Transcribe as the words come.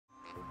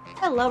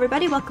Hello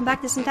everybody, welcome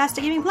back to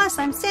Fantastic Gaming Plus.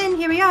 I'm Sin.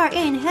 Here we are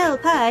in Hell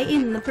Pie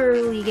in the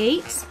Pearly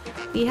Gates.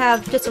 We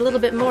have just a little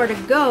bit more to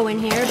go in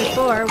here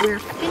before we're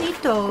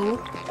finito.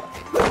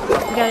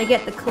 We gotta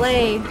get the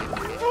clay.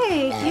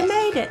 Hey, you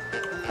made it.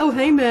 Oh,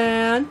 hey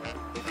man.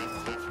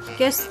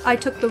 Guess I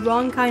took the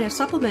wrong kind of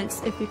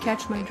supplements, if you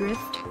catch my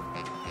drift.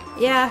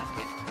 Yeah,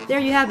 there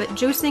you have it.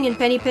 Juicing and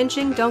penny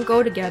pinching don't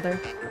go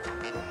together.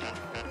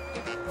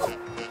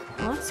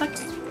 Well, that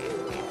sucks.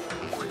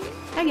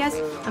 Hey guys,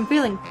 I'm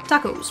feeling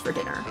tacos for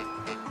dinner.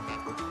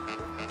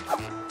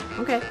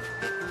 Okay.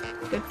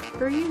 Good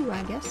for you,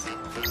 I guess.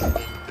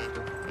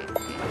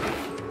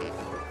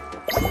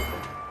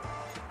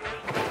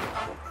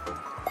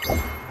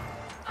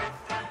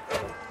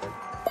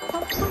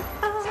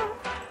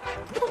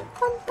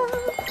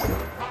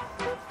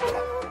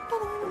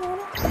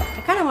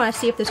 I kind of want to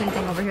see if there's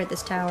anything over here at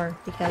this tower,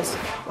 because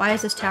why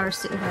is this tower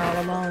sitting here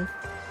all alone?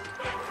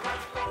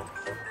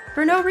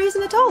 For no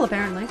reason at all,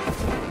 apparently.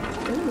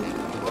 Ooh.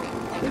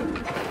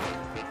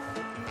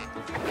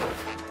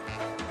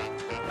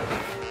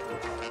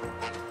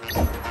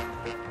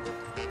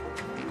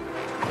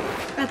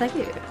 Oh, thank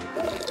you.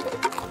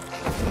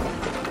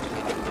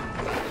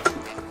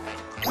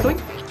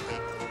 Doink.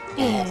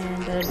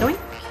 And a doink.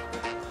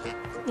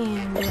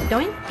 And a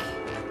doink.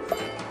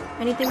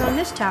 Anything on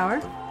this tower?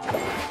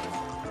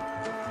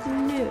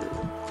 No.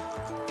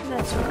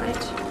 That's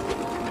right.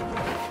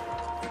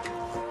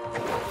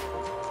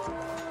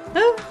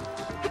 Oh!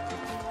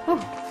 Oh,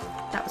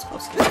 that was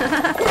close.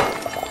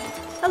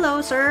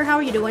 Hello, sir. How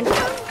are you doing?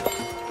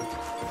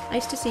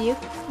 Nice to see you.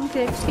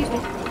 Okay, excuse me.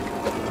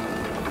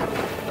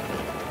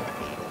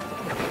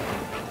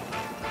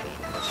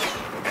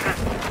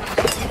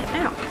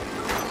 Ow.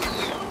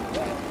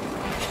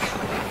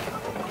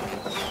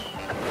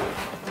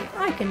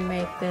 I can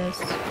make this.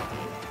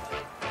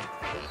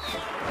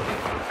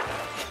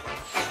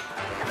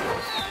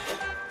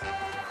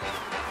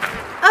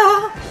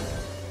 Oh!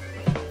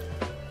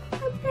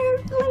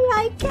 Apparently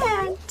I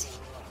can't.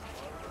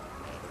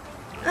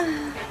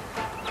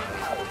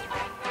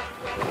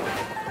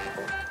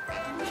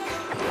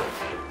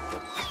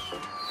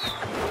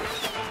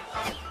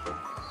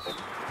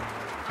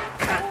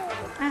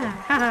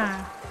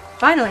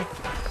 Finally!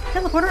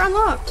 Teleporter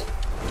unlocked!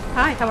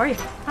 Hi, how are you?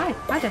 Hi,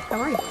 there, how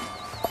are you?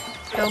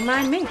 Don't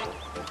mind me.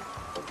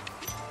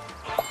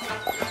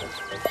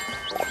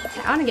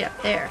 I want to get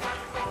up there.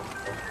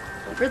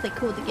 Really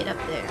cool to get up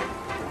there.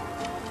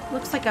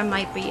 Looks like I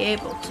might be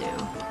able to.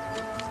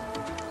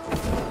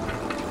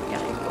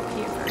 Gotta go over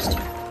here first.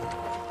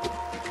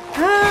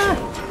 Ah!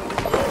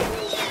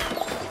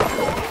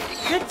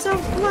 It's a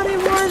bloody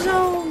war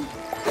zone!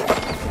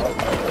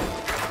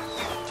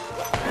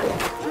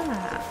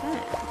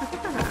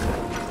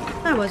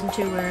 I wasn't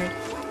too worried.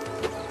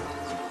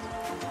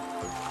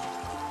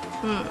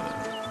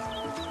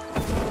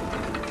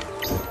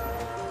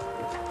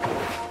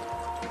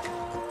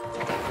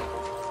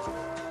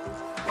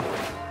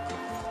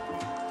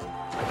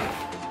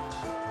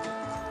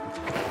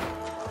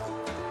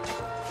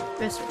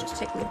 This will just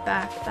take me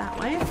back that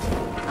way.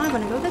 I'm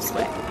gonna go this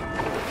way.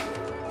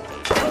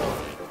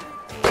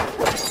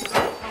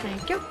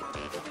 Thank you.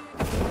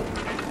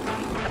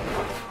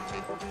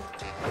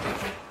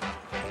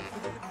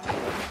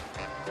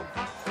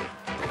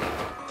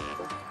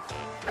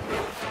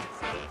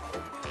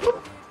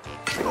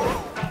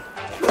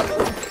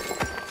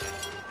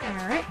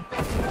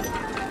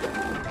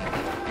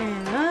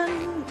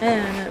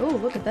 And, oh,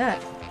 look at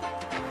that.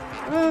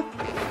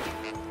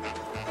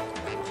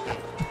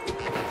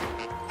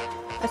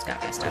 That's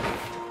got messed up.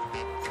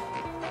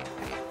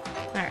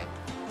 Alright.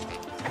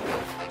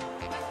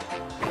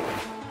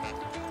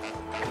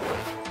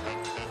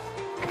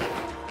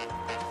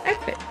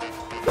 Outfit.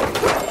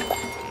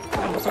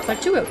 Almost looks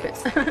like two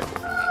outfits.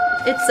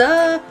 It's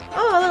a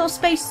little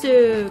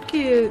spacesuit.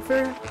 Cute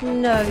for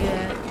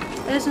Nugget.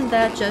 Isn't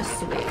that just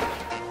sweet?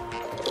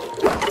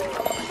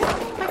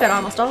 I got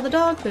almost all the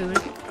dog food.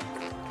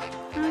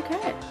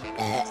 Okay.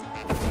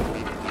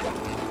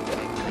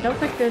 I don't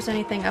think there's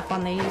anything up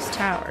on these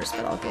towers,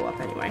 but I'll go up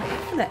anyway.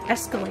 Look at that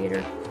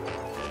escalator.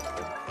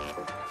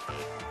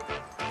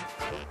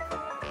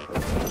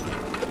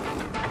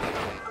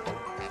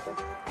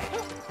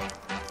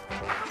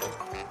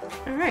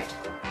 Alright.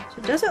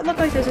 So does it look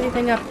like there's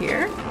anything up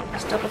here?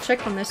 Let's double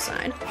check on this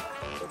side.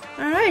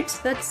 Alright,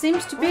 that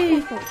seems to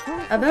be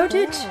about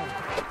it.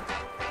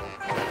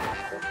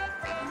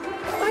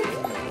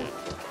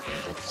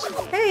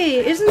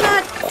 Hey, isn't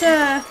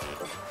that,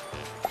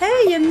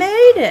 Hey, you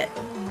made it!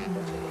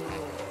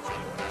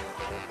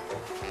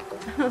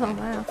 Oh,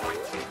 wow.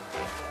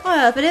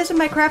 Well, if it isn't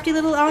my crafty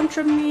little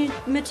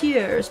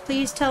entremeteurs,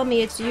 please tell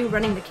me it's you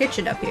running the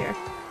kitchen up here.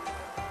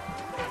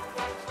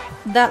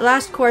 That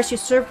last course you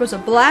served was a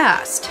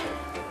blast!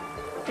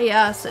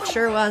 Yes, it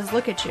sure was.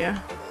 Look at you.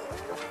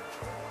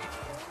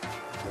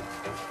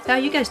 How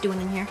you guys doing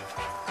in here?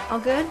 All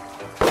good?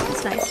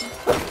 That's nice.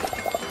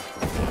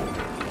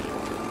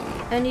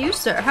 And you,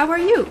 sir, how are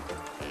you?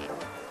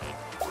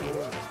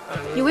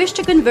 You wish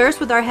to converse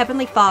with our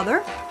Heavenly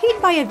Father?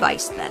 Heed my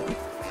advice, then.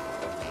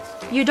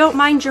 you don't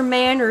mind your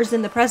manners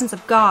in the presence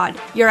of God,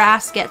 your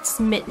ass gets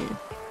smitten.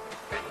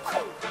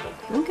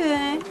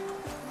 Okay.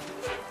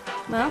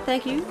 Well,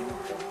 thank you.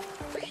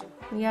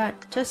 We got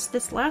just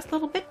this last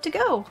little bit to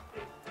go.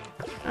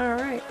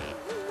 Alright.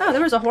 Oh,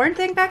 there was a horn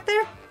thing back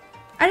there?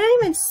 I didn't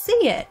even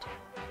see it.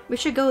 We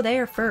should go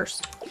there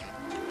first.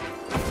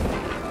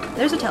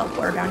 There's a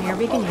teleporter down here.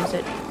 We can use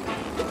it.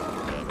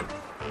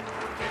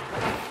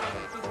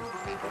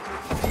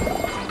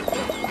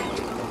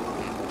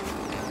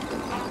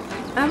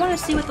 I want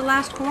to see what the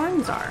last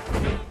horns are.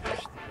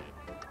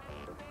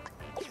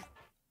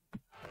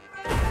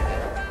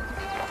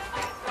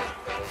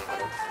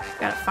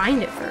 Gotta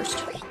find it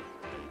first.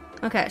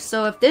 Okay,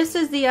 so if this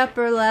is the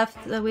upper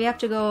left, we have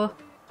to go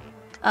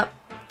up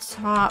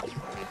top.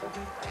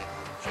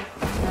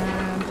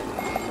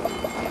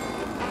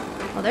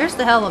 Well, there's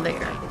the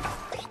elevator.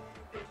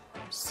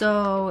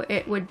 So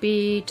it would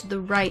be to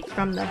the right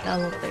from the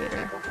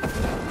elevator.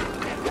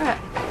 Okay.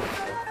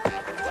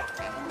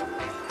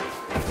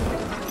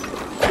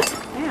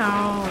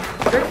 Ow.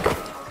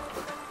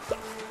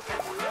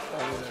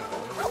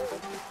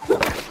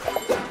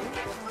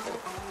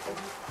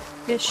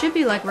 It should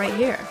be like right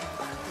here.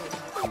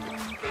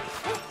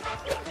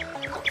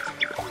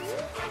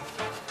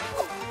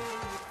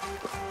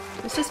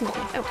 This doesn't make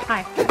any— oh,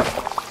 hi.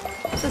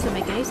 This doesn't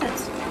make any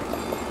sense.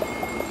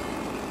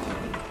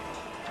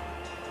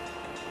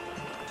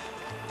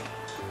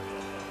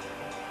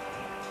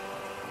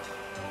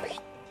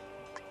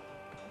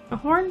 A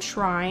horn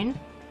shrine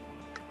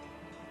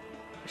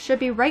should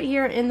be right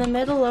here in the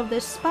middle of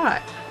this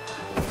spot.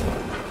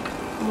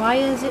 Why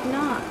is it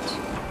not?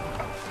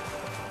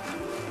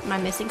 Am I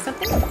missing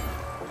something?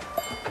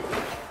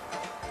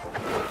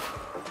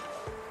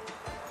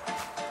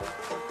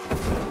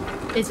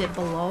 Is it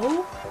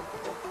below?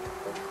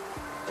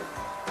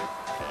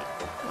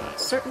 Well,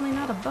 it's certainly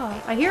not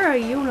above. I hear a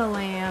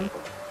Unilamb.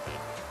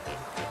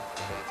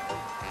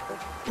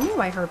 I knew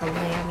I heard a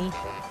lammy.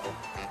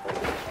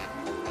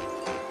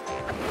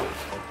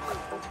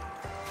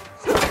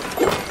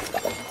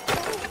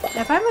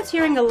 If I was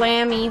hearing a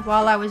lammy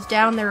while I was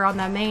down there on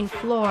the main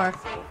floor,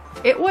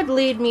 it would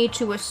lead me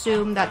to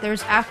assume that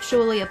there's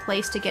actually a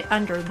place to get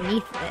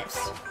underneath this.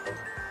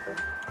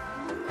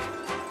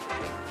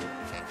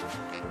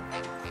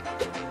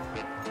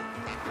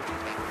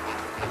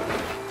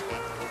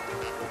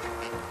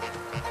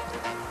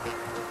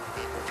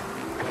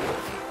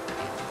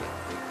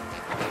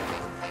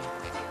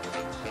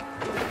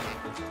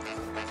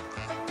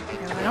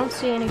 Okay, I don't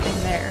see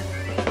anything there.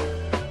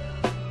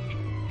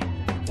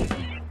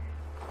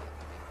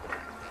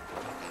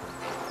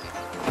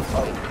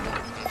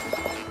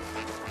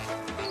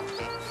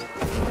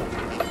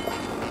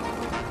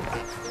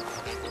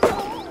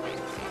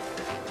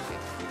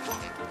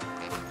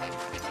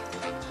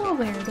 Well,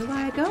 where do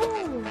I go?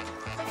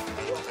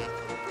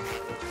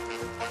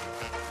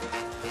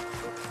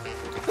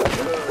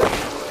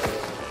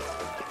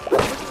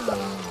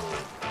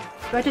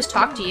 Do I just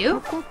talk to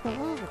you?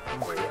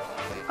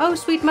 Oh,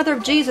 sweet mother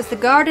of Jesus, the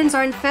gardens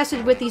are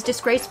infested with these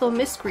disgraceful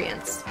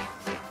miscreants.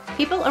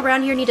 People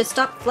around here need to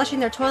stop flushing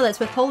their toilets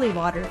with holy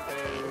water.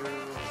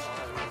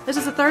 This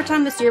is the third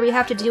time this year we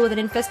have to deal with an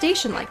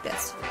infestation like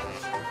this.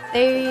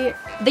 They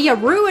are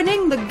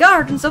ruining the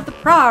gardens of the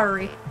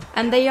Priory,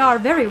 and they are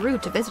very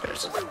rude to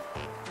visitors.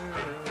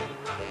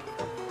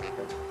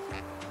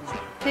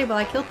 Okay, well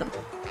I killed them.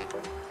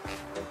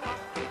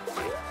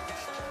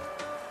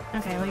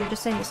 Okay, well you're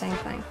just saying the same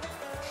thing.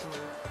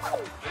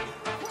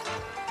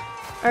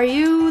 Are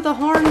you the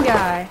horn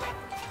guy?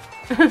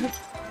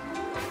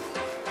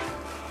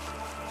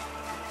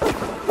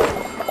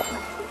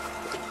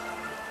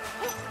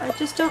 I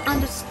just don't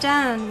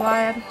understand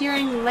why I'm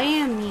hearing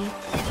Lammy.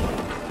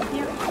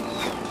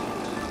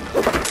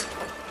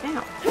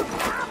 Ow.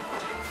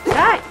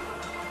 Die!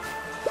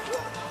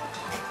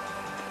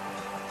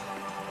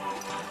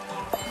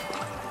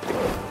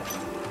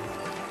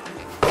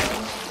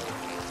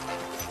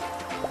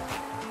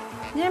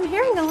 Yeah, I'm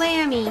hearing a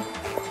Lammy.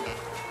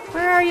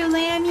 Where are you,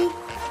 Lammy?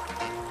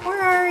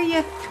 Where are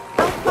you?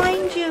 I'll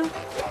find you.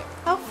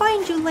 I'll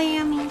find you,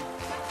 Lammy.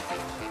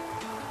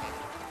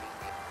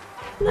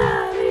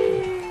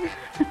 Lammy!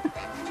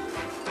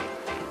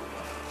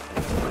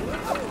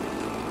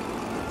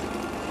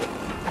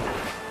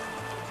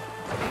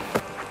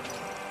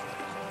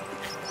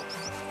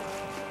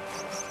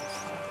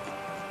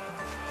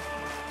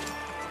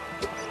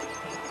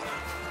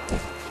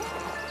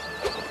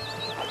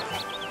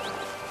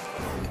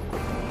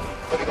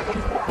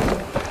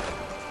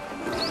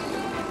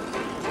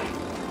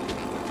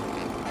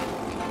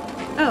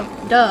 Oh,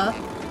 duh.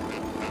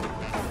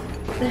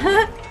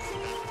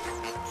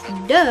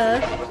 Duh.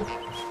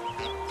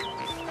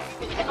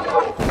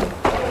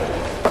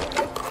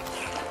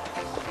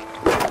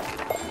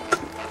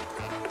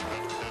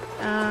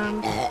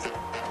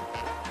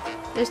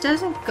 This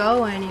doesn't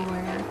go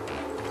anywhere.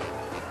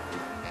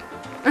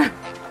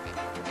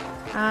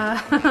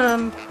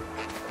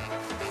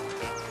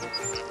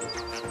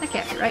 That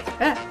can't be right.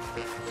 Ah.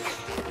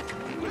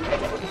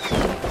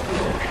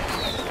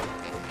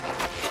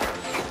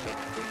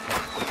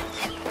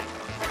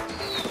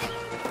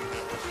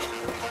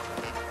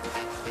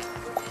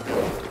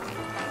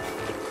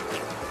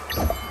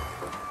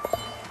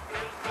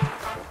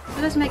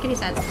 doesn't make any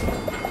sense.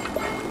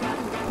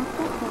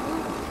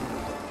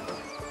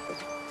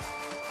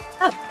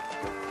 Oh.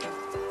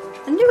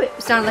 I knew it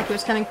sounded like it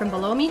was coming from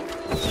below me.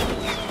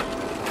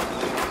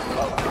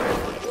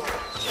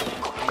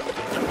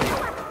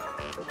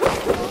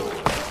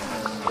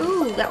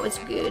 Ooh, that was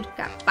good.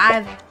 Got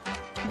 5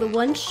 the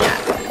one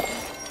shot.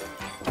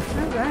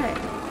 Alright.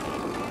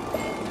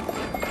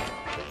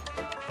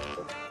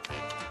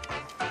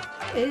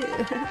 Ooh.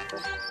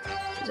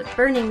 There's a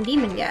burning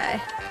demon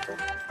guy.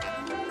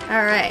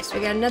 Alright, so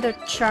we got another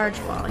charge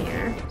ball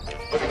here.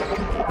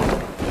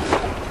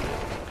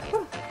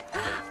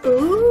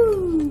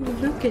 Ooh,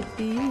 look at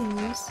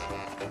these.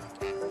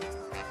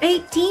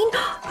 18?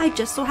 I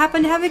just so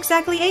happen to have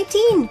exactly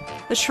 18!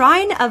 The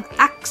Shrine of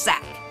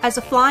Akzak. As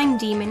a flying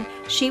demon,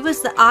 she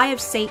was the eye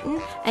of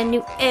Satan and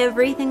knew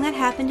everything that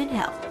happened in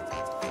hell.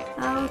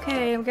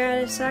 Okay, I'm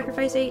gonna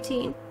sacrifice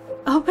 18.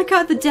 Oh my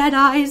god, the dead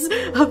eyes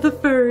of the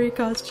furry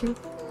costume.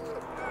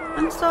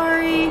 I'm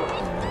sorry.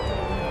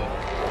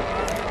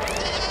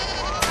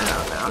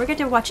 Oh no, we're going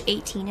to watch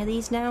 18 of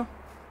these now.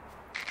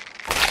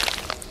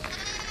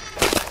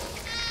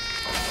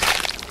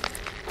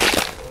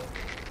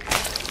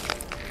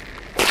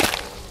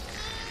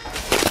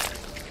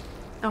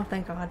 Oh,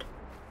 thank god.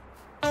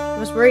 I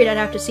was worried I'd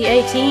have to see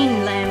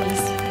 18 lambs.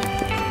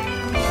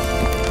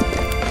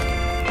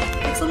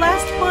 It's the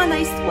last one,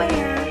 I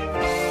swear.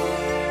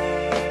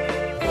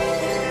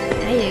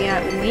 Now you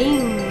got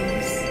wings.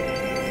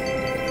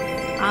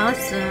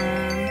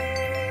 Awesome.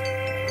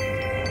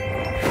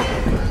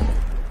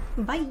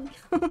 Bye.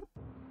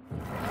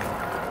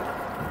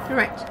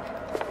 Alright.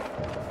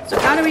 So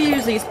how do we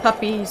use these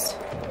puppies?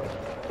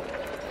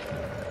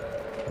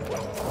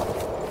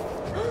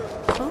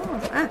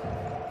 Oh, ah.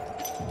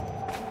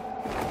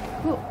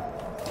 Cool.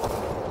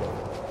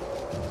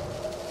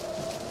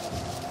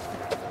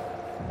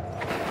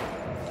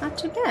 Not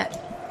too bad.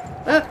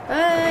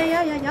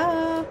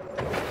 Yeah.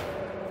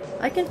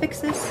 I can fix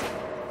this.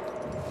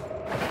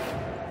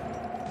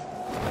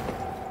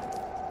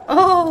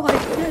 Oh, I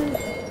did.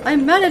 I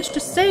managed to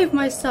save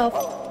myself.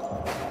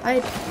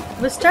 I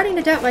was starting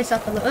to doubt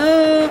myself a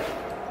little.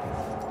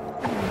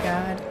 Oh my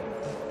god.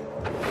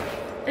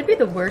 It'd be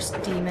the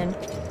worst demon.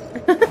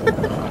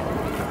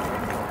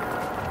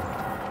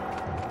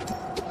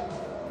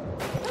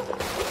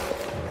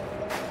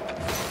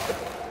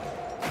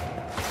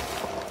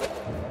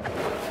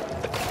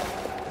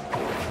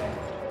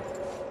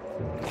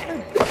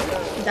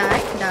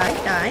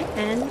 Die,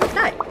 and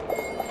die.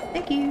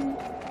 Thank you.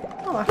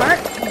 Oh, a heart?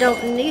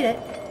 Don't need it.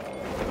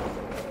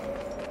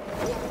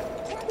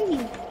 Hey.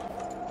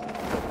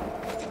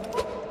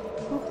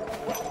 Oh,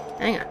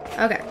 hang on.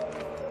 Okay.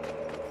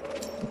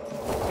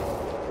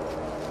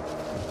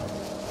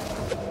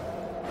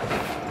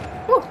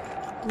 Oh,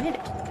 made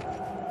it.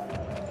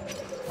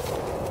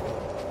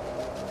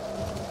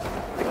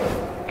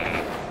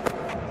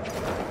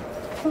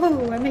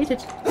 Oh, I made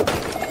it.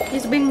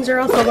 These wings are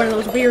also one of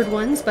those weird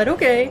ones, but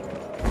okay.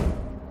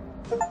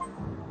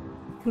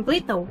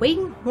 Complete the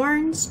Wing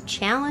Horns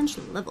Challenge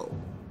level.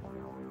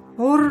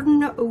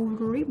 Horn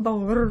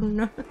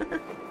reborn.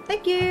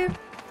 Thank you.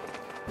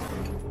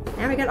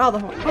 Now we got all the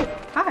horns. Oh,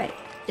 hi.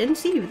 Didn't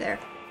see you there.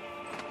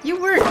 You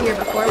weren't here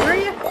before, were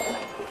you?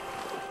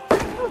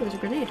 Oh, there's a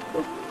grenade.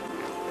 Cool.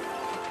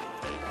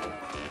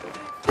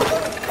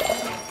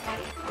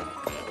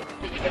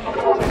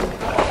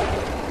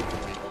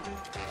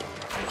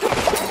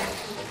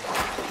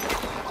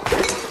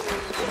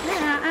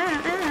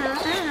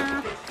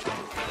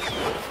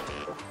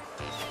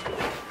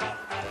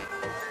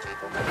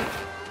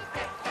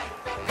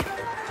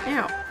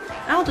 Ow.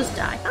 I'll just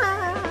die.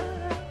 Ah.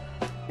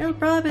 It'll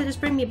probably just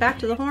bring me back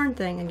to the horn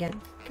thing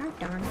again. God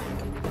darn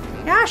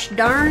it. Gosh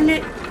darn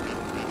it.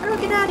 How do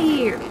I get out of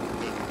here?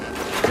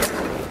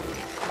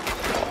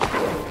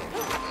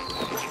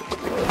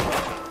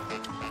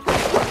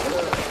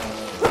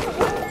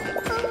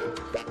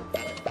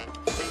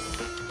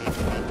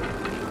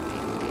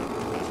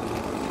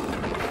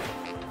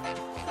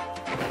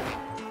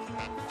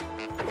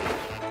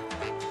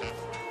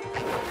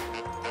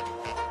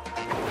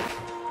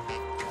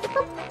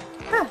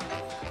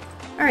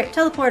 Alright,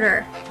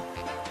 teleporter.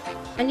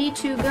 I need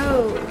to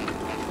go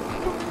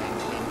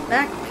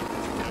back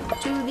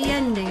to the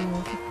ending.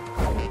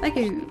 Thank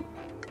you.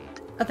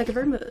 Oh, thank you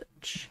very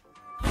much.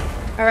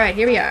 Alright,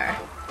 here we are.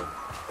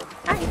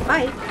 Hi,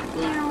 bye.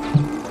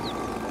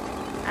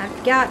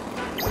 I've got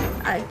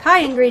a pie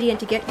ingredient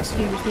to get.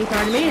 Excuse me,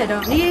 pardon me. I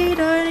don't need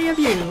any of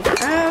you.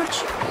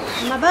 Ouch.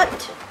 My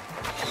butt.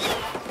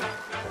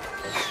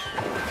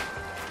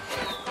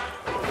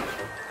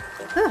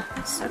 Oh,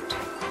 that sucked.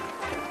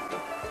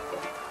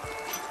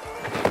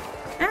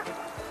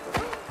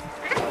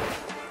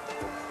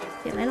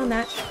 Okay, land on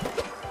that.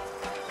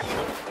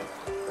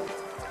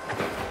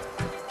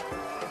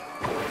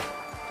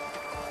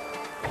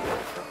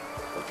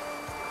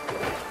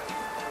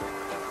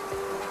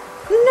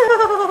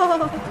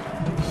 No!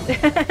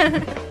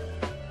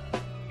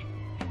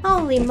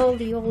 Holy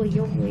moly, holy,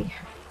 holy.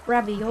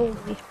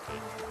 Ravioli.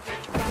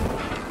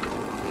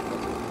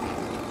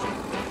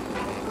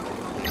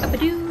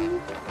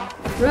 Up-a-doo.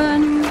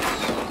 Run.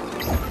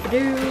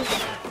 Up-a-doo.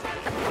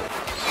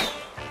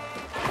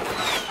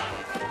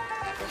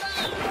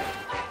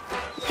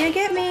 You can't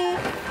get me.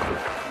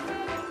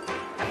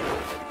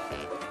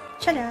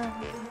 Shut up.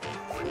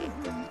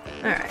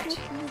 Alright.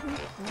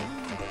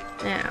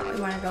 Now, we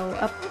want to go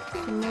up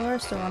some more,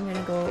 so I'm going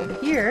to go over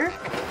here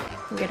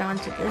and get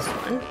onto this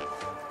one.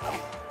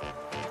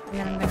 And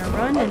then I'm going to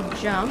run and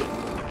jump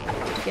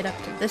to get up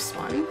to this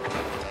one.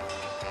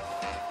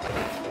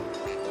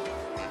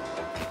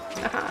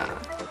 Aha!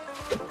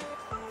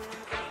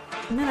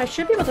 And then I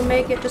should be able to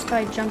make it just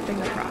by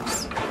jumping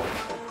across.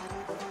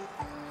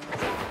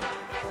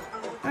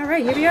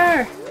 Alright, here we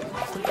are!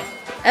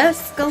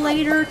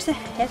 Escalator to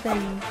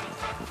heaven.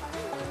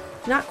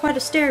 Not quite a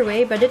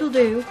stairway, but it'll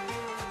do.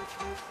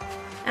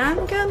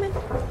 I'm coming.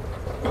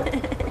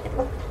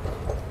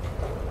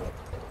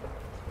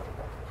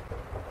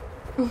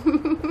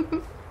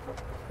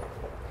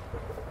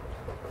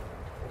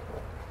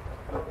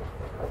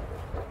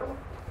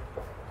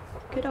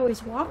 Could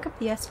always walk up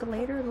the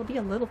escalator, it'll be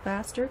a little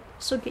faster.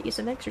 Still get you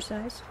some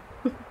exercise.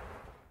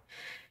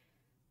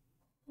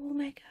 Oh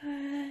my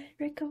god,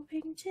 we're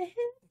going to heaven.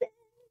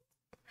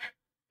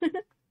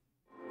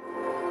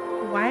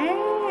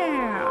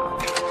 Wow.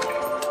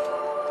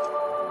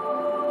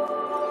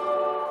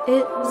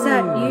 Is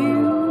that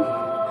you?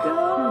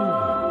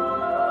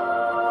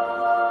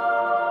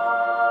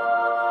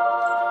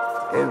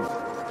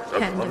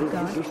 Hand of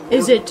God.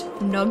 Is it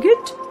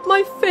Nugget?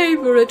 My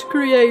favorite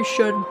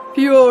creation,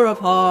 pure of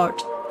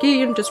heart,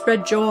 keen to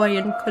spread joy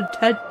and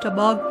content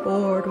among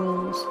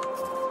mortals.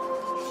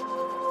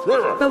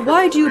 But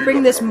why do you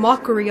bring this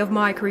mockery of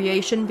my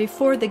creation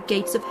before the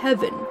gates of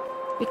heaven?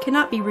 It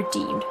cannot be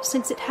redeemed,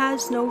 since it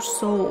has no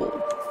soul.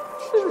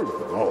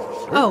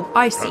 Oh,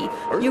 I see.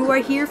 You are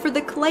here for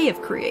the clay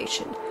of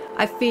creation.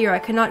 I fear I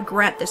cannot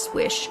grant this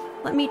wish.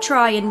 Let me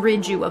try and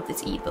rid you of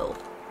this evil.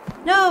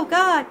 No,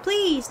 God,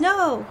 please,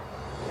 no!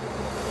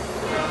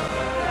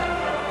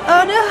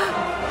 Oh no!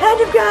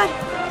 Hand of God!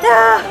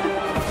 No!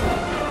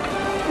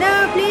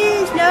 No,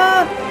 please,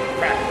 no!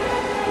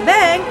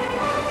 Bang!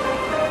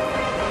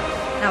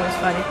 That was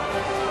funny.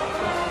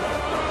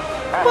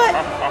 What?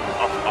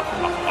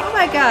 Oh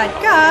my god,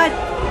 God!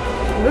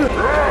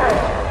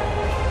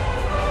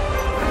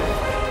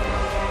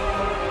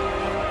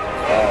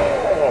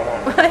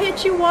 I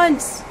hit you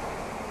once!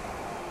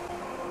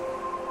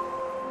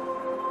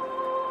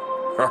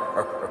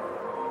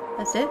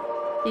 That's it?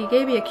 You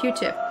gave me a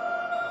Q-tip.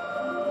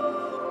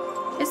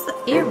 It's the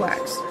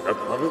earwax.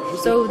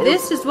 So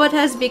this is what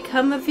has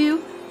become of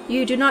you?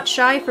 You do not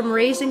shy from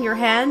raising your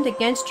hand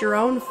against your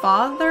own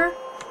father?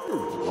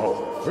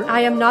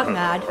 I am not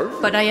mad,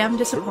 but I am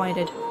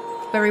disappointed.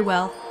 Very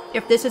well.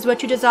 If this is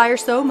what you desire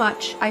so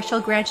much, I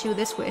shall grant you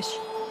this wish.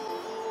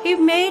 He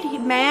made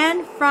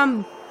man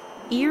from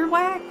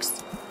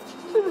earwax?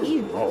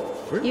 Ew.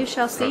 You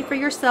shall see for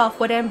yourself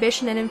what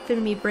ambition and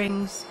infamy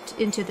brings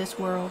into this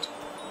world.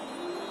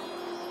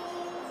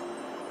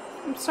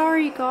 I'm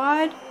sorry,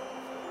 God.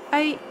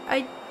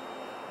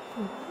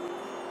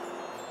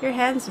 Your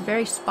hand's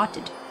very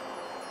spotted.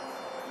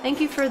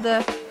 Thank you for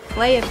the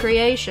clay of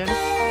creation.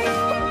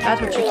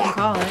 That's what you can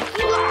call it.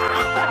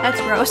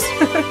 That's gross.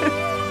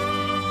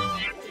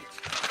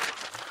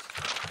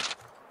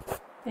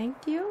 Thank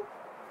you.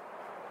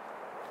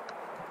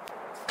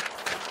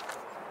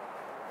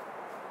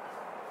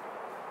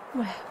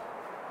 Well,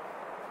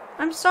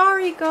 I'm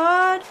sorry,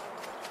 God.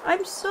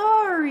 I'm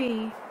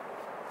sorry.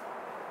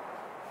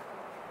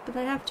 But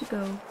I have to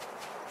go.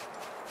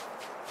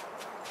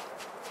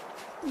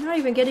 I'm not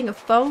even getting a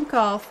phone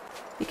call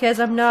because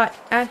I'm not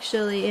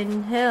actually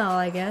in hell,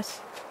 I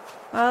guess.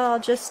 Well, I'll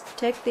just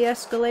take the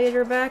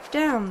escalator back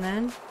down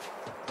then.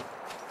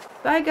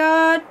 Bye,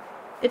 God.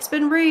 It's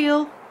been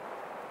real.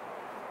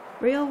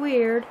 Real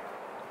weird.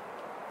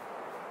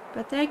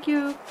 But thank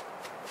you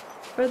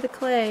for the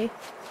clay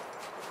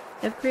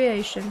of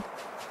creation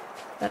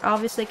that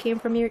obviously came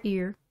from your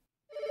ear.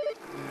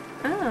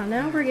 Oh,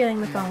 now we're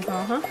getting the phone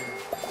call, huh?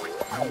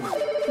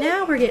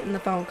 Now we're getting the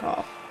phone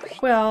call.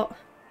 Well,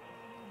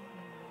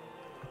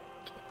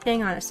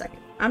 hang on a second.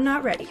 I'm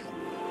not ready.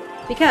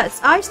 Because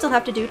I still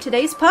have to do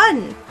today's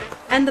pun.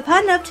 And the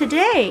pun of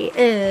today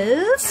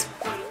is...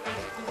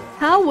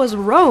 How was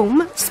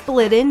Rome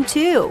split in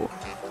two?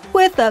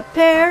 With a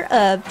pair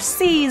of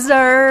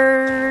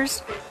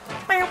Caesars.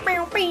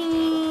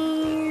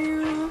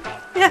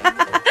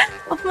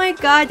 Oh my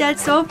god,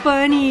 that's so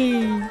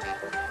funny.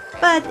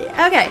 But,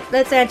 okay,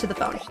 let's answer the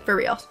phone, for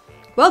real.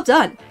 Well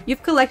done!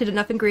 You've collected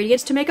enough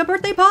ingredients to make a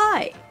birthday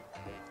pie!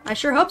 I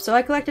sure hope so.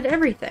 I collected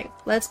everything.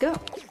 Let's go.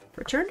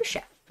 Return to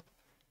chef.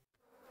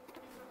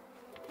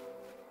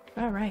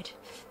 Alright.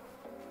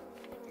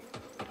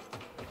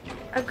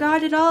 I've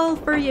got it all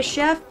for you,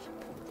 chef.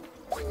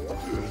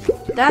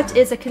 That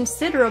is a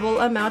considerable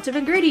amount of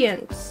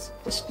ingredients.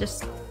 It's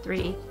just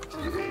 3.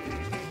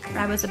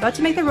 I was about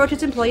to make the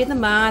roaches employee of the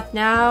month.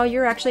 Now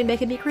you're actually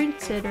making me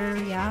consider.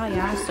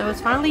 Yeah, so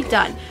it's finally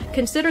done.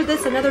 Consider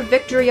this another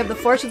victory of the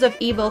forces of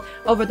evil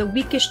over the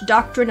weakish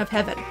doctrine of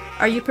heaven.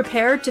 Are you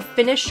prepared to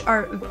finish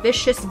our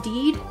vicious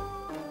deed?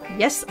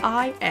 Yes,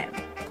 I am.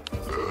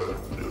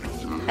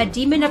 A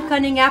demon of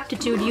cunning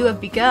aptitude you have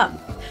become.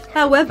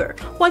 However,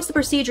 once the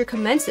procedure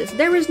commences,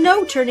 there is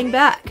no turning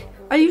back.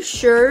 Are you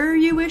sure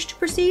you wish to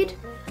proceed?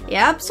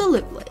 Yeah,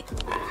 absolutely.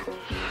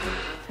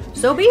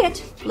 So be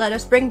it. Let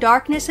us bring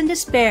darkness and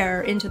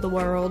despair into the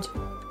world.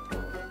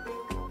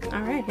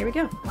 Alright, here we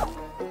go.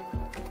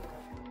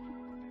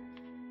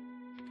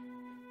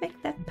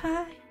 Make that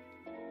pie.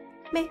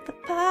 Make the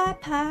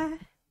pie.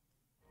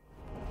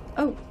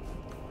 Oh.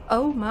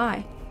 Oh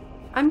my.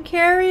 I'm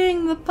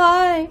carrying the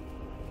pie.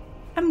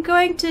 I'm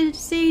going to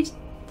see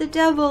the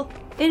devil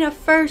in a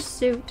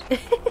fursuit.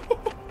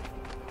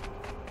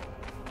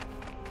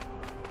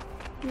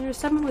 There's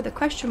someone with a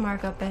question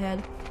mark up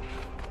ahead.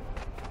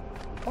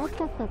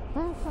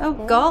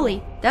 Oh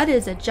golly, that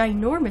is a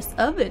ginormous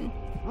oven.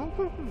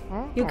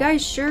 You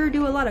guys sure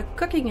do a lot of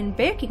cooking and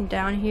baking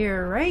down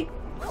here, right?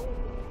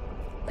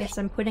 Guess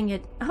I'm putting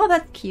it... Oh,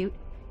 that's cute.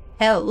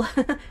 Hell,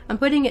 I'm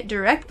putting it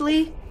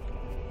directly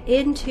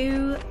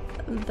into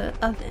the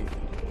oven.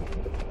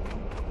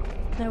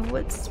 Now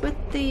what's with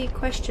the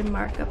question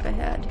mark up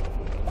ahead?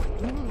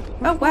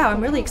 Oh wow,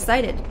 I'm really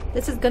excited.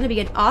 This is gonna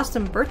be an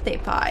awesome birthday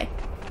pie.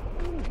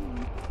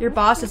 Your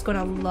boss is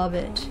gonna love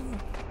it.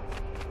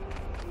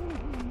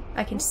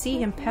 I can see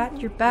him pat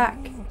your back,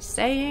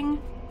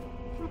 saying,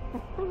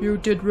 "You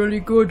did really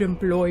good,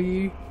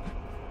 employee."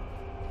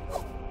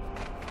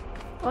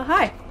 Well,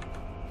 hi.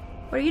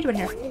 What are you doing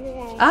here?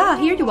 Ah,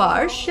 here you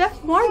are.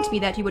 Chef warned me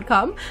that you would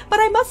come, but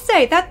I must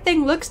say, that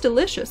thing looks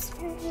delicious.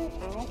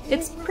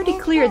 It's pretty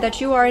clear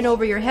that you are in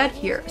over your head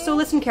here, so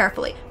listen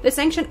carefully. This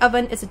ancient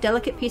oven is a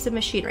delicate piece of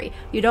machinery.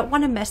 You don't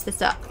want to mess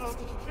this up.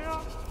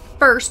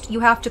 First,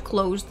 you have to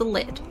close the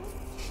lid.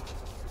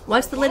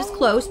 Once the lid is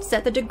closed,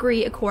 set the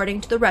degree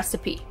according to the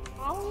recipe.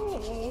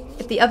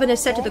 If the oven is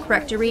set to the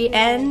correct degree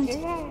and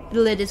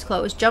the lid is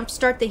closed,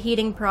 jumpstart the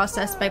heating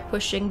process by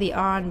pushing the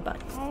on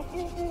button.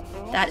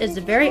 That is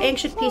a very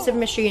ancient piece of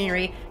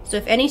machinery, so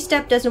if any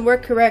step doesn't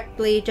work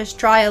correctly, just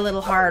try a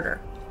little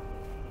harder.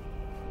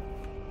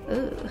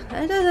 Ooh,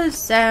 that doesn't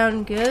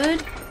sound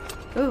good.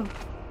 Ooh.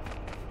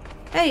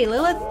 Hey,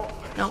 Lilith.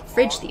 No,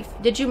 fridge thief.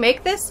 Did you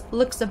make this?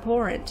 Looks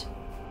abhorrent.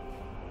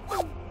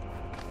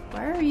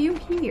 Why are you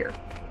here?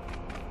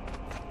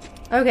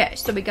 Okay,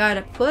 so we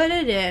gotta put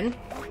it in.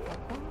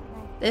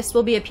 This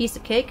will be a piece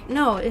of cake?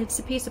 No, it's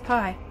a piece of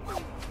pie.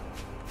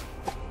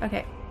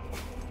 Okay.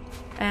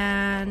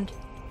 And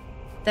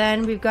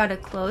then we've got to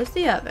close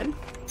the oven.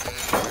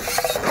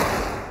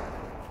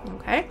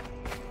 Okay.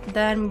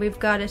 Then we've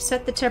got to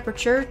set the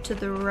temperature to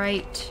the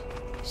right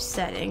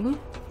setting.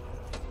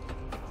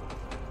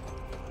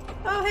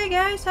 Oh, hey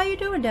guys, how you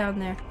doing down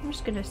there? I'm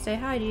just gonna say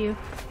hi to you.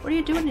 What are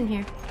you doing in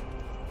here?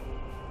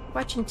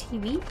 Watching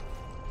TV?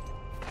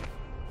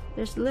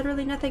 There's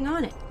literally nothing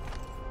on it.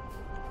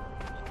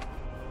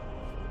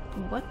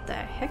 What the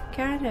heck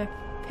kind of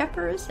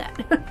pepper is that?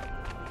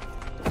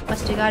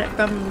 Must have got it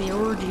from the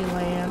orgy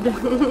land.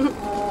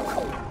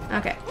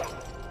 Okay.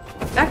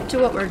 Back to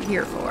what we're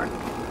here for.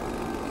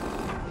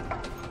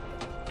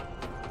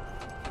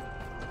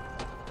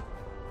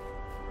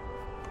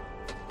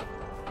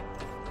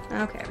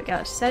 Okay, we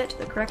gotta set it to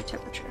the correct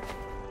temperature.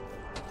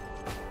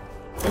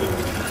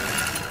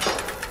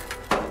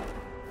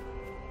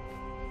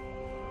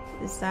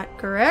 Is that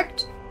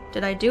correct?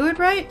 Did I do it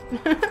right?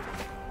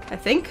 I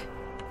think.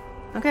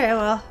 Okay,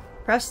 well,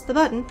 press the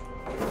button.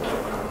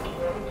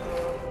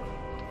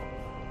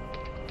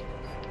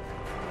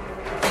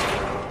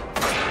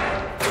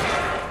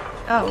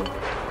 Oh.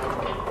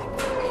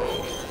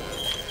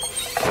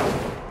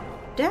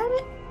 Damn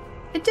it.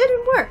 It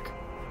didn't work.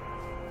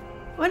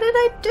 What did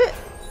I do?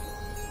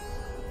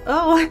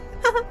 Oh.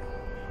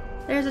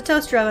 There's a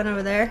toaster oven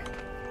over there.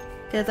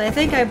 Because I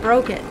think I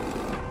broke it.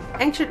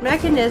 Ancient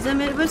mechanism,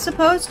 it was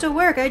supposed to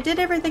work. I did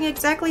everything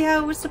exactly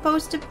how it was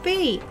supposed to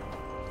be.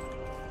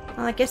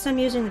 Well, I guess I'm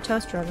using the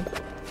toaster oven.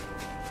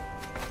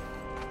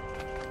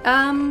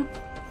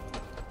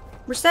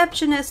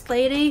 Receptionist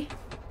lady.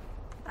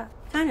 I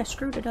kind of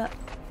screwed it up.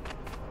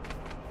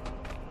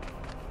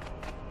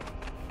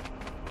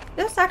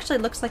 This actually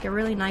looks like a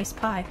really nice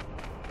pie.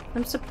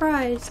 I'm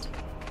surprised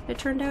it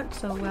turned out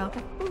so well.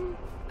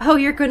 Oh,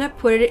 you're gonna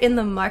put it in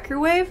the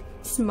microwave?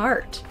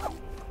 Smart.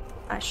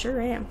 I sure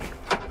am.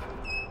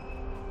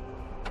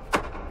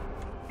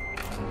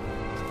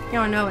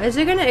 Oh no, is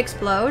it gonna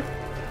explode?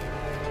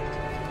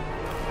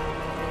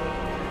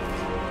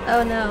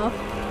 Oh no.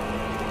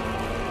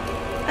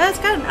 Oh, it's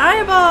got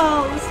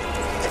eyeballs!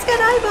 It's got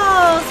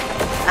eyeballs!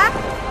 Ah!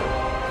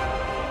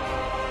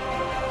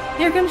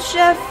 Here comes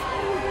Chef!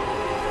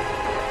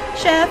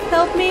 Chef,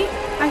 help me!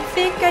 I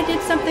think I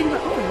did something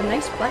wrong. Oh,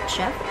 nice butt,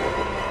 Chef.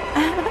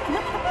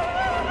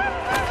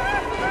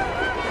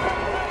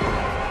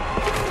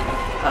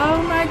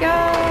 Oh my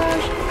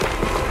gosh!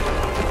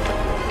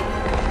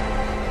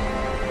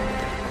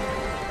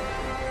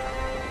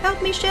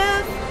 help me,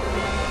 chef?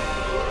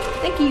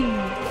 Thank you.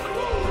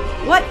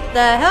 What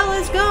the hell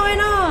is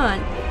going on?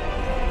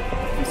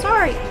 I'm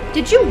sorry.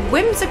 Did you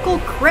whimsical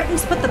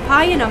cretins put the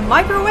pie in a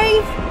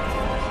microwave?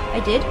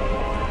 I did.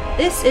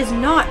 This is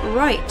not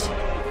right.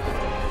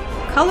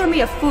 Color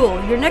me a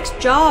fool. Your next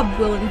job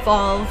will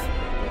involve...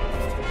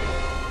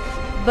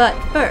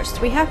 But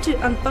first, we have to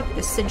unfuck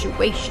this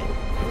situation.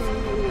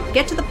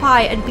 Get to the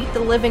pie and beat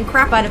the living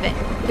crap out of it.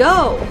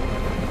 Go!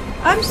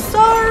 I'm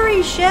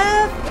sorry,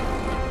 chef!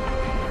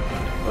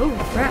 Oh,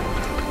 crap.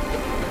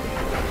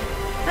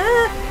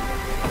 Ah!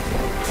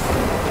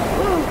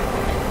 Whoa.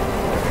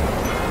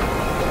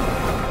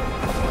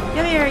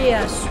 Come here,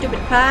 you stupid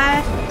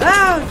pie.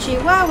 Oh,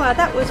 Chihuahua,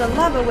 that was a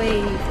lava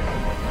wave.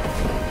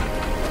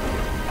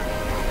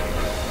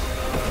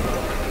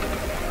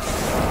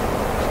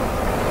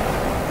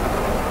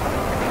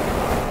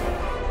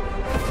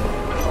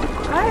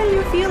 Why do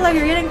you feel like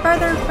you're getting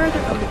further and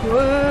further? Oh,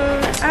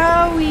 whoa.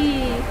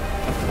 Owie.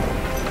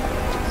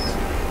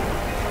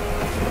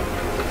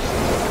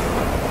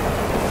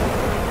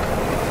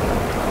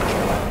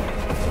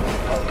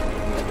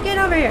 Get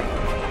over here.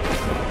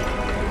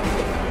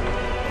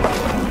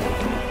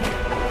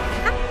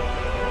 Ah.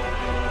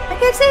 I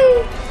can't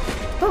see.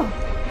 Oh,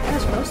 that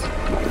was close.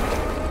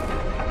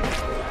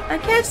 I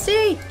can't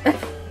see.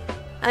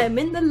 I'm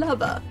in the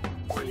lava.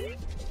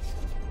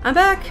 I'm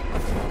back.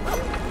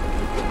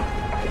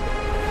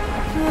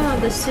 Oh,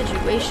 the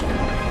situation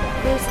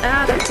is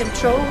out of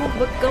control.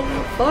 We're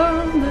going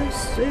for the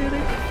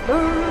city,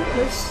 for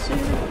the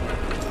city.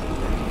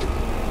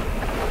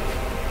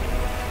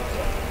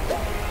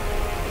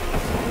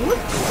 Whoop.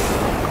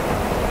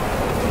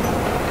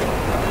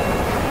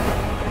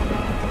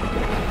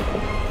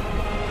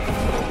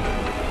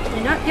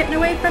 You're not getting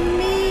away from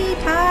me,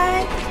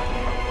 Ty.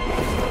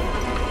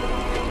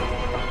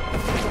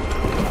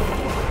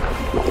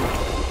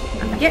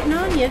 I'm getting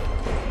on you.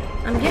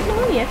 I'm getting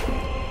on you.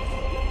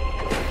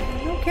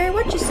 I don't care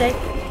what you say.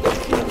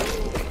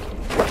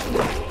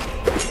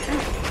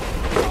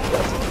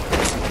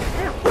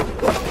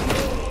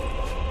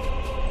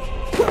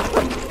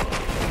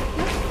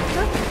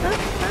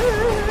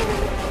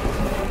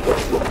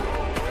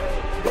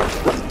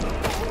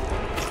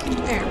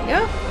 There we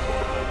go.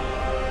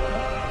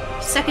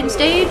 Second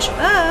stage.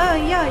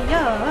 Yeah.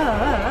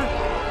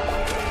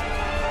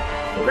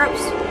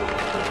 Gross.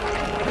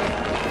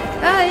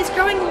 He's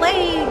growing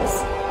legs.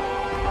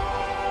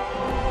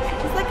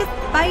 He's like a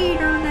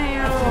spider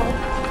now.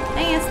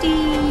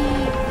 Nasty.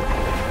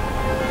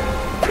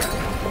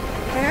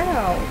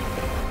 Ow.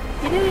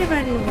 He didn't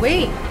even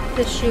wait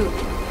to shoot.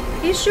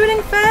 He's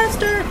shooting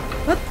faster.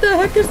 What the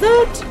heck is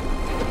that?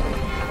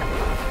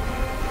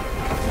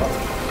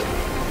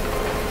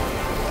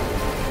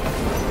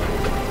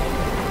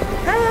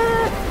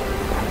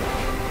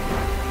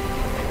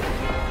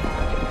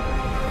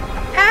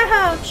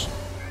 Ouch!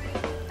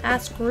 I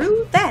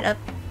screwed that up.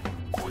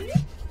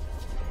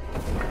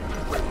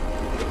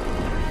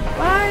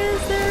 Why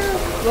is there...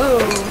 Whoa.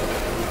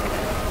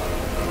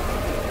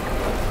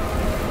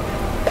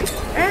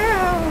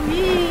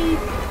 Owie.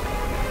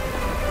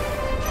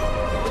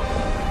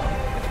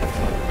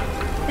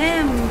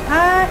 Damn,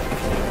 Pie.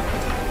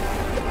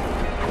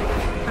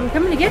 I'm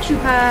coming to get you,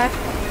 Pie.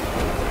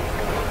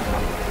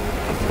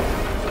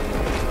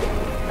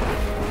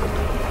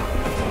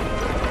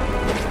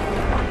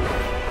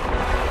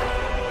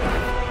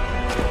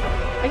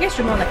 I guess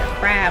you're more like a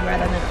crab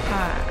rather than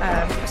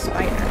a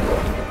spider.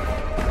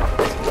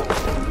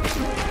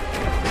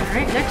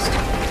 Alright, next.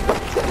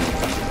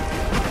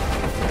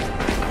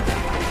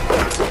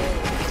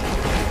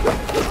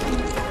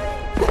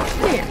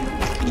 Here.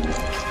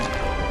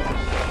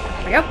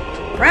 There we go.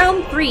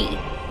 Round 3.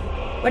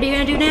 What are you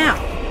gonna do now?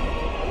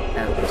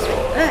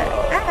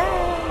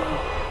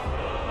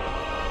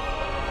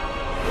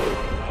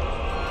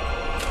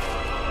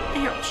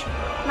 Ouch.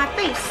 My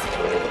face.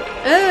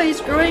 Oh, he's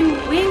growing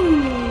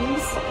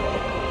wings.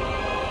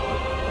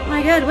 Oh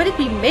my god, what did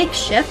he make,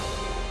 Chef?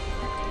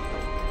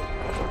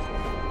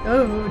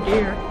 Oh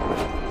dear.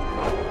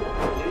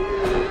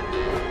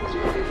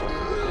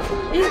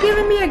 He's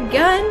giving me a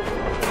gun?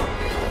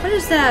 What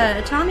is that?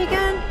 A Tommy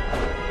gun?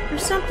 Or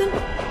something?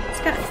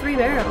 It's got 3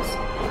 barrels.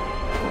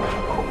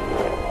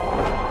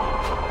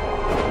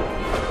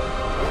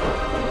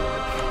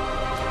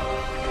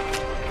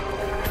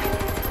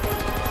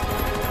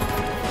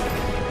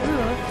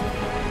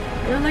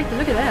 I don't like the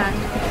look of that.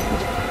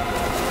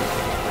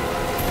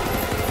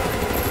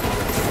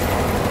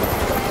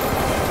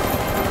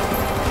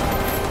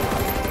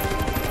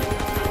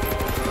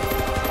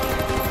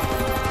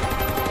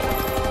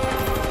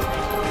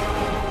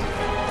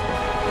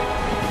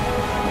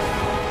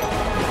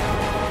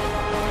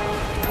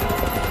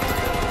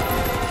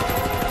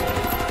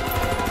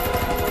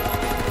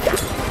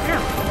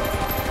 Ow.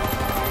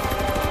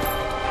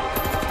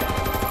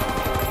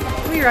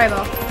 Give me your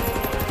eyeball.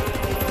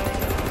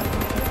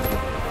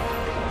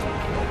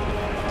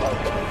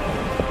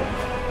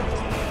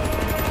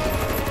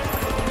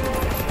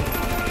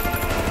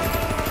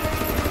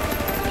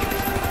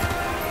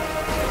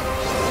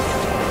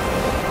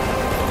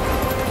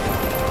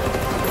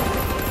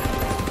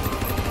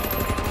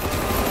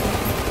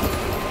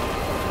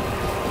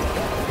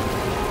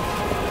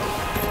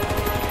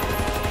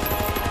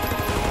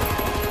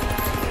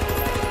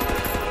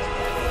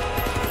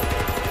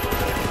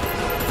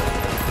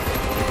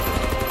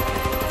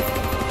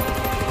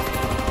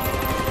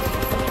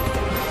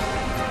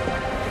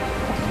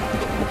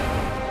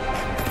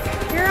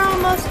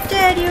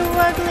 you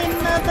ugly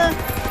mother.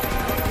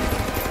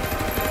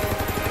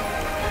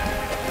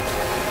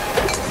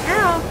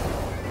 Ow!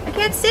 I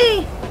can't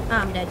see! Oh,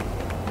 I'm dead. Do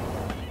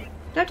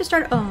I have to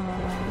start? Oh.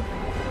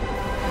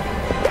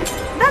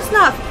 That's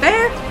not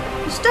fair!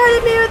 You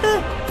started me with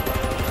a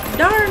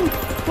darn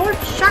fourth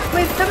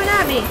shockwave coming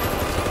at me.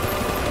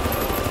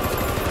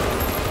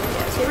 Yeah,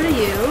 let's get rid of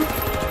you.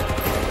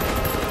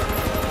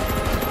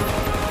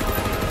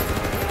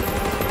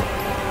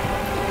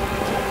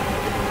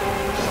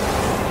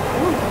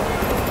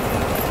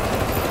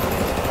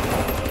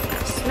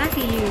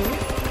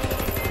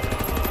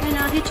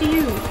 Hit you.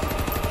 You're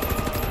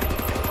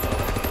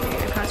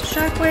gonna cause a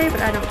shockwave,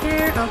 but I don't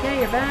care. Okay,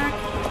 you're back.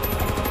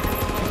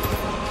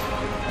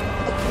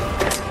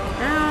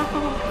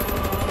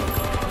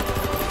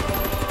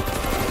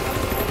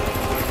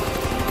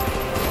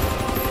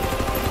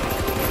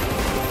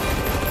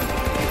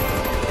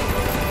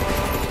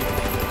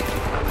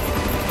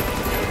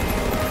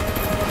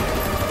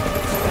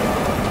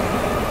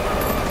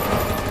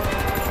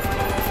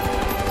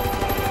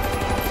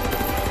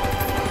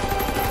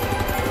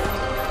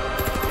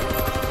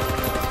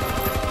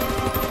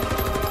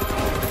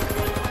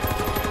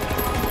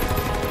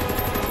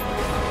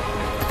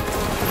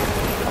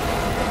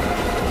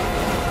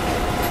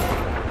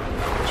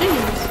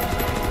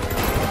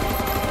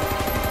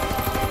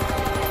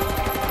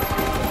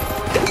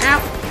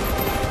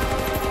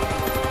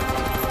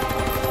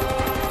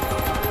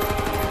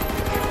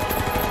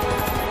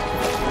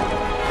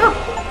 Ow.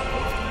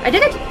 I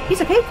did it!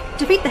 Piece of cake!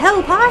 Defeat the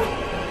hell pie!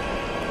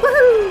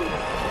 Woohoo!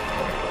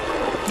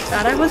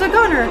 Thought I was a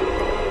goner!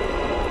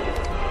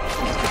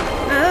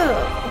 Oh.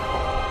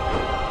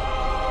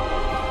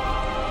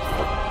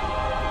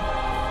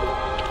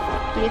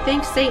 Do you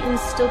think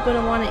Satan's still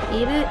gonna want to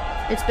eat it?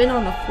 It's been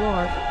on the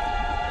floor.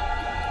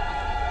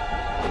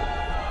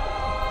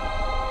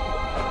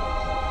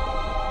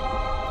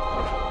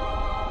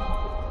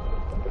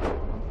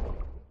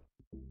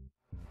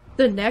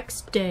 The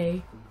next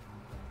day.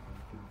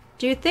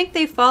 Do you think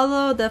they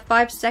follow the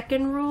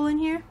 5-second rule in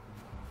here?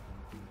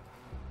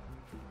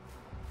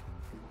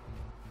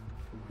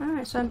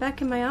 Alright, so I'm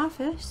back in my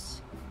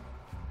office.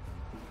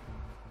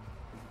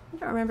 I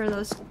don't remember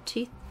those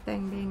teeth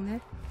thing being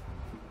there.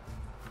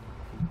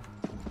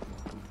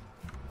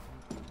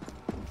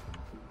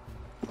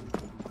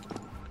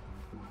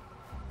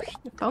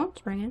 The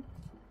phone's ringing.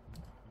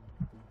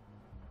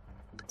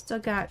 Still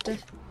got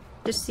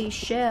to see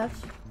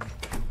Chef.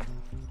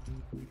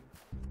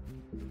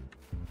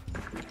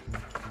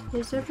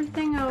 Is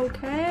everything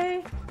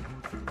okay?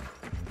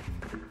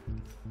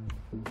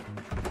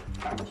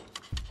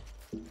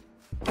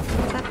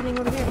 What's happening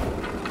over here?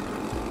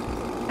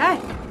 Hi!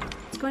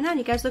 What's going on?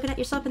 You guys looking at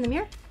yourself in the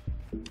mirror?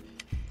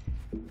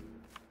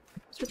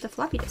 What's with the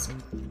floppy disk?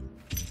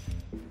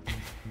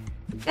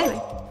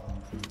 Anyway.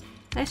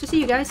 Nice to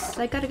see you guys.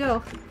 I gotta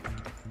go.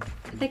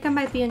 I think I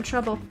might be in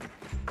trouble.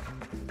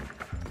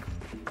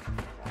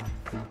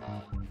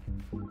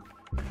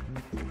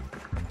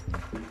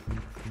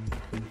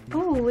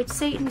 Oh, it's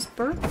Satan's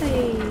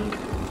birthday.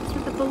 That's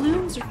what the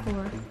balloons are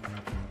for.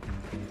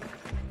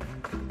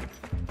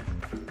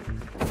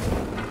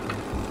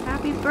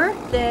 Happy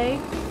birthday.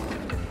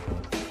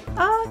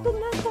 Oh, it's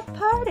another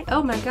party.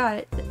 Oh my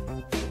god.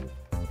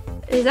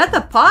 Is that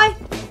the pie?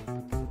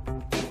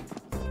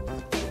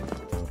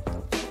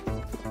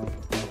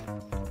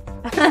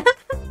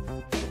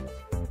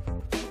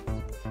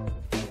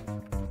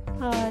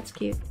 Oh, that's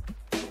cute.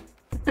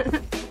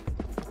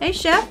 Hey,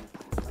 Chef.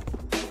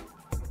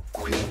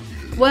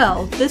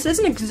 Well, this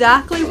isn't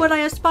exactly what I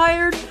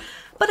aspired,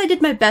 but I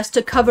did my best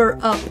to cover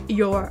up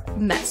your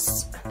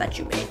mess that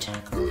you made.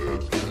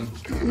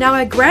 Now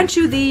I grant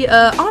you the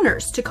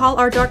honors to call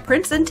our Dark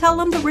Prince and tell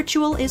him the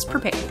ritual is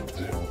prepared.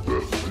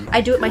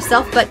 I do it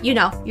myself, but you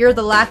know, you're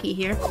the lackey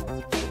here.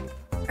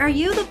 Are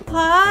you the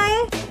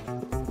pie?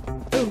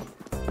 Ooh.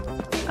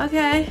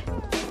 Okay.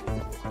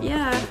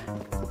 Yeah.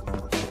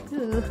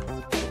 Ooh.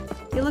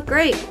 You look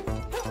great.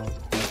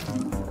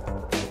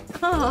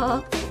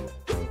 Aww.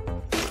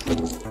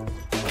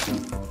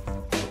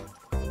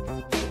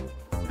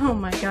 Oh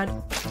my god.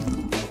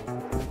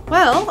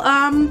 Well,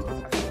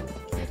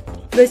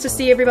 nice to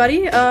see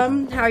everybody.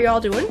 How y'all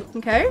doing?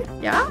 Okay,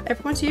 yeah,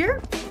 everyone's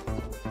here?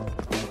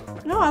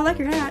 No, I like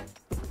your hat.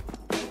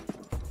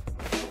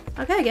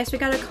 Okay, I guess we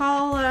gotta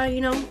call,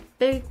 you know,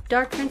 Big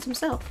Dark Prince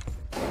himself.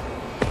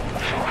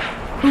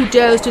 Who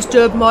dares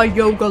disturb my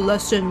yoga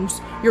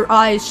lessons? Your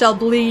eyes shall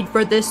bleed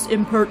for this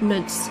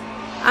impertinence.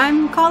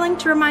 I'm calling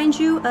to remind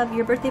you of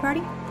your birthday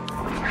party.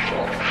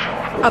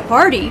 A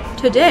party?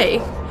 Today?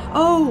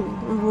 Oh,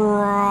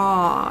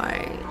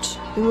 right.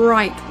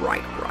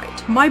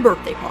 Right. My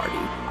birthday party.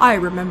 I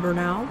remember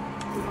now.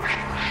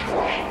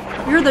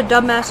 You're the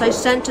dumbass I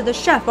sent to the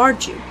chef,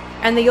 aren't you?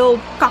 And the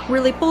old cock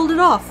really pulled it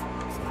off.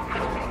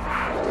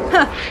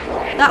 Huh.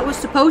 That was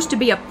supposed to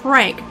be a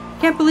prank.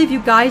 Can't believe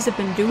you guys have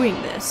been doing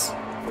this.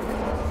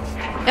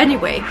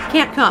 Anyway,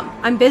 can't come.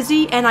 I'm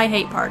busy and I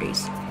hate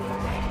parties.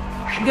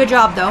 Good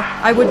job, though.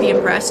 I would be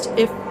impressed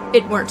if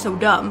it weren't so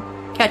dumb.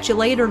 Catch you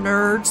later,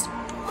 nerds.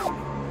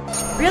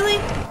 Really?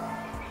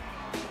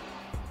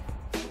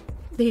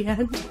 The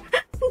end?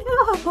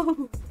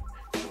 No!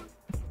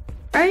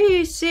 Are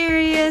you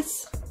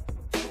serious?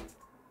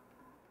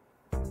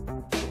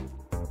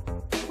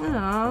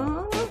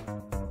 Aww.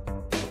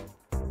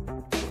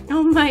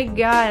 Oh my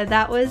god,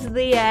 that was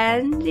the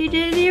end? He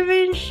didn't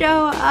even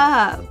show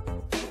up.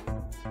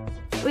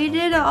 We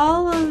did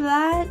all of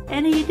that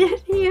and he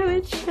didn't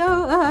even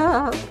show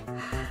up.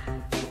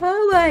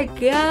 Oh my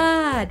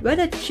god, what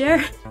a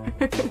jerk.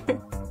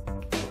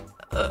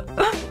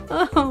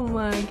 Oh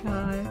my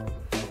god.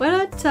 What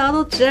a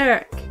total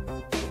jerk.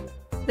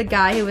 The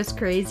guy who was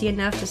crazy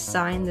enough to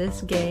sign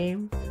this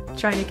game,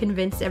 trying to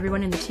convince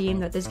everyone in the team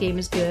that this game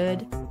is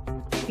good.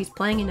 He's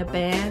playing in a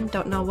band,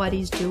 don't know what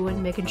he's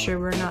doing, making sure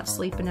we're not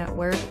sleeping at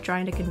work,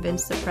 trying to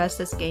convince the press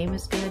this game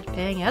is good,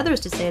 paying others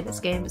to say this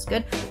game is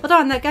good. Hold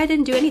on, that guy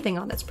didn't do anything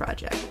on this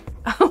project.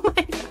 Oh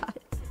my god.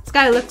 This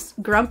guy looks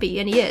grumpy,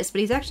 and he is, but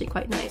he's actually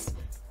quite nice.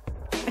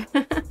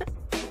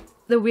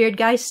 The weird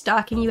guy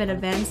stalking you at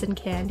events and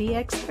candy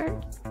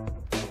expert?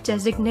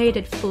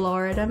 Designated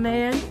Florida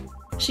man?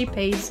 She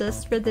pays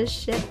us for this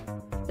shit.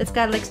 This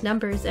guy likes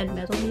numbers and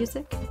metal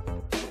music.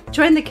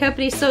 Joined the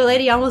company so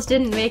lady almost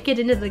didn't make it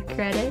into the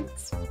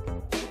credits.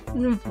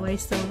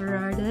 Voiceover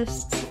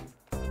artists.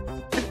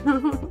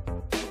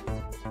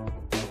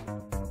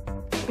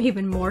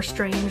 Even more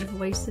strange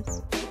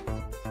voices.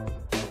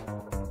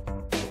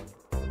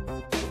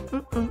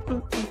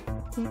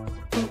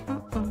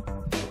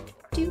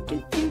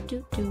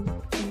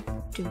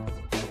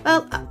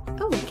 Well,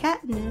 oh,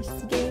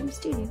 Katniss Game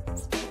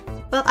Studios.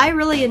 Well, I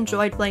really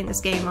enjoyed playing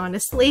this game,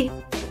 honestly.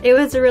 It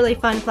was a really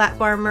fun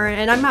platformer,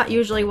 and I'm not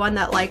usually one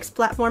that likes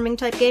platforming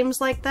type games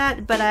like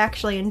that, but I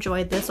actually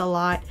enjoyed this a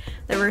lot.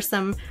 There were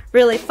some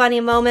really funny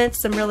moments,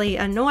 some really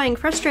annoying,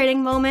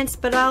 frustrating moments,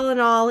 but all in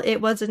all, it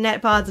was a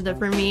net positive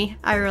for me.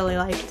 I really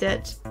liked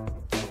it.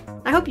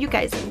 I hope you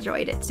guys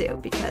enjoyed it too,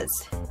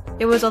 because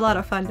it was a lot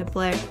of fun to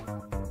play.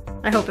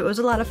 I hope it was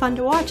a lot of fun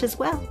to watch as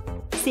well.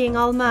 Seeing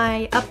all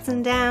my ups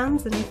and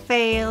downs and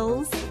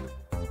fails.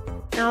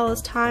 And all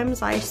those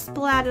times I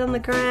splatted on the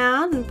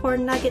ground and poor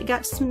Nugget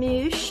got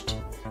smooshed.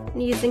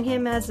 And using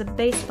him as a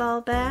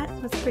baseball bat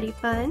was pretty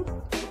fun.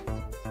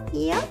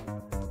 Yep.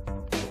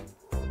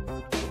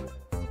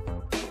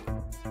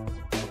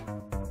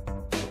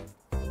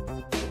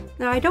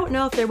 Now I don't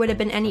know if there would have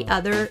been any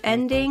other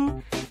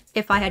ending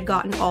if I had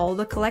gotten all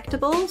the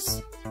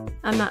collectibles.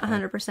 I'm not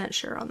 100%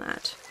 sure on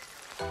that.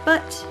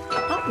 But,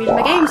 oh, reading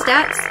my game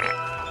stats.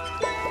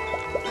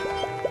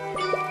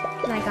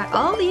 And I got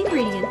all the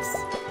ingredients.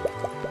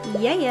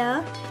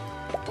 Yeah.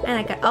 And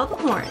I got all the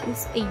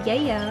horns.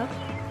 Yeah.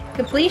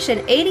 Completion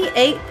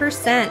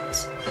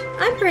 88%.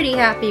 I'm pretty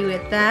happy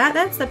with that.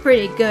 That's a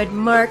pretty good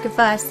mark if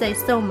I say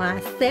so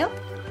myself.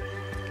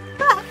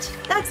 But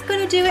that's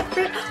gonna do it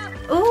for...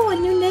 Oh, a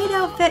new Nate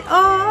outfit.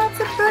 Oh, it's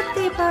a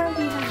birthday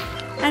party.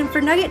 And for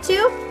Nugget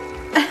too?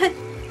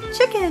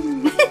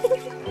 Chicken.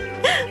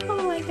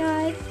 Oh my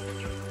god.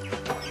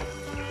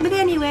 But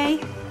anyway,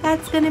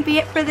 that's gonna be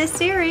it for this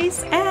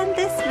series and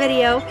this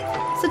video.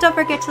 So don't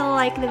forget to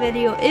like the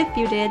video if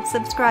you did,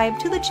 subscribe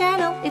to the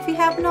channel if you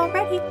haven't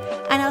already,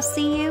 and I'll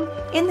see you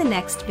in the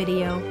next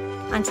video.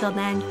 Until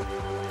then,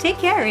 take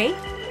care, eh?